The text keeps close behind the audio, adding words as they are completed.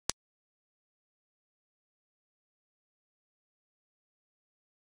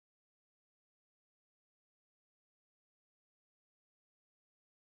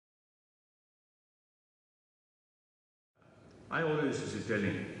I always is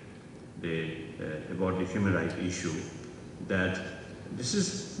telling about the human rights issue that this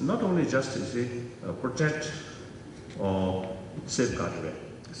is not only just protect or safeguard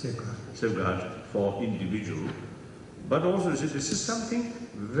for individual, but also this is something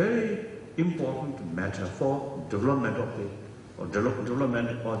very important matter for development of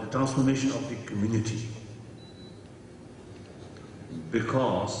development or the transformation of the community.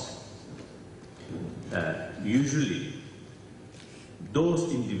 Because usually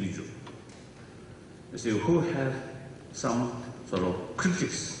those individuals who have some sort of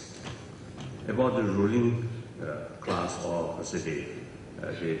critics about the ruling class or the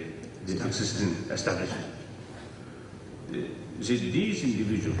existing establishment, these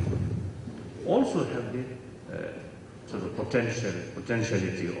individuals also have the sort of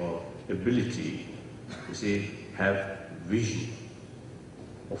potentiality or ability to have vision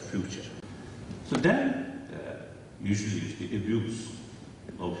of future. So then, usually the abuse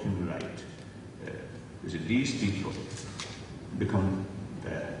of human rights, these people become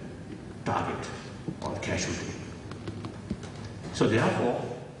the target or casualty. So therefore,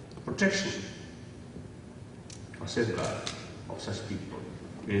 protection or safeguard of such people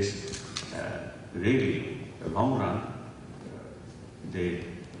is really, in the long run, they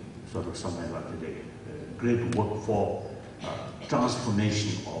sort of something like the great work for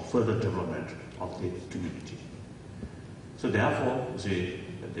transformation or further development of the community. So therefore,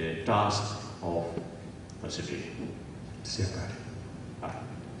 the task of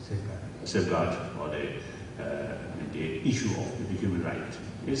safeguard or the issue of the human rights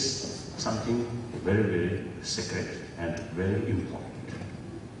is something very, very sacred and very important.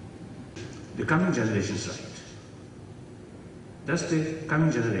 The coming generation's right. That's the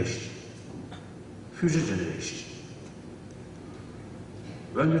coming generation, future generation.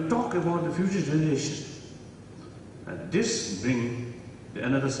 When we talk about the future generation, this brings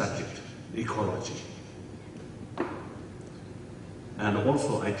another subject, ecology. And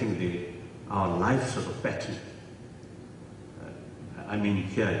also, I think our life sort of pattern. I mean,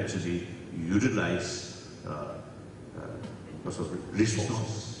 here actually utilize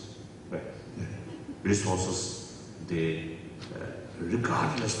resources. Right. Resources,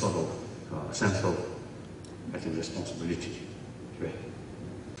 regardless sort of sense of, I think, responsibility. Right.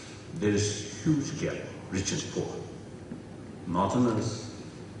 There is huge gap, rich and poor. Northerners,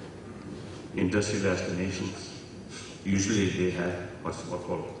 industrialized nations, usually they have what's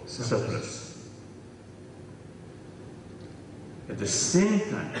called surplus. At the same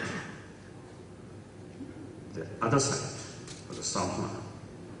time, the other side, or the south now,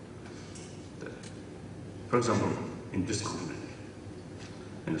 for example, in this continent,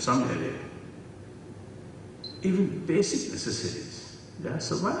 in some area, even basic necessities, they are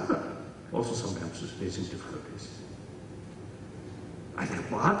survival, also sometimes facing difficulties. I think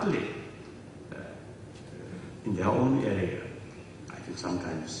partly in their own area, I think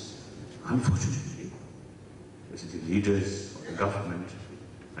sometimes, unfortunately, the leaders of the government,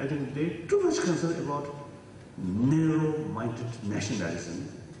 I think they're too much concerned about narrow-minded nationalism,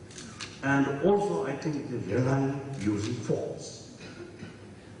 and also I think they rely on using force.